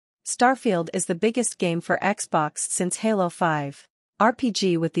Starfield is the biggest game for Xbox since Halo 5.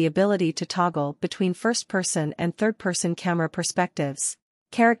 RPG with the ability to toggle between first-person and third-person camera perspectives.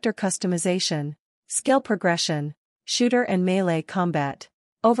 Character customization. Skill progression. Shooter and melee combat.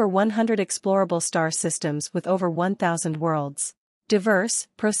 Over 100 explorable star systems with over 1,000 worlds. Diverse,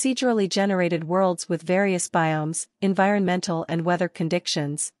 procedurally generated worlds with various biomes, environmental and weather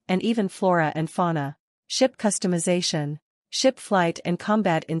conditions, and even flora and fauna. Ship customization. Ship flight and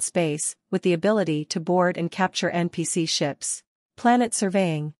combat in space, with the ability to board and capture NPC ships. Planet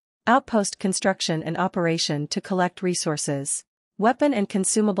surveying. Outpost construction and operation to collect resources. Weapon and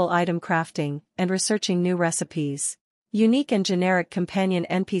consumable item crafting, and researching new recipes. Unique and generic companion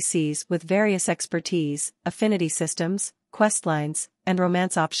NPCs with various expertise, affinity systems, questlines, and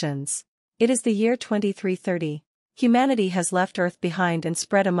romance options. It is the year 2330. Humanity has left Earth behind and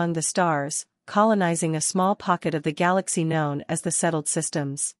spread among the stars, colonizing a small pocket of the galaxy known as the settled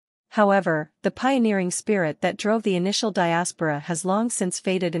systems. However, the pioneering spirit that drove the initial diaspora has long since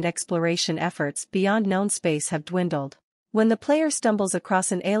faded and exploration efforts beyond known space have dwindled. When the player stumbles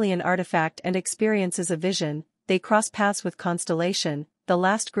across an alien artifact and experiences a vision, they cross paths with Constellation, the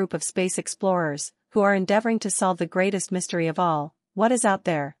last group of space explorers, who are endeavoring to solve the greatest mystery of all: what is out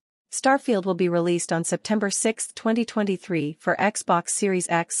there? Starfield will be released on September 6, 2023 for Xbox Series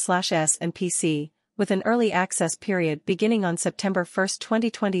X/S and PC, with an early access period beginning on September 1,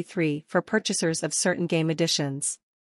 2023 for purchasers of certain game editions.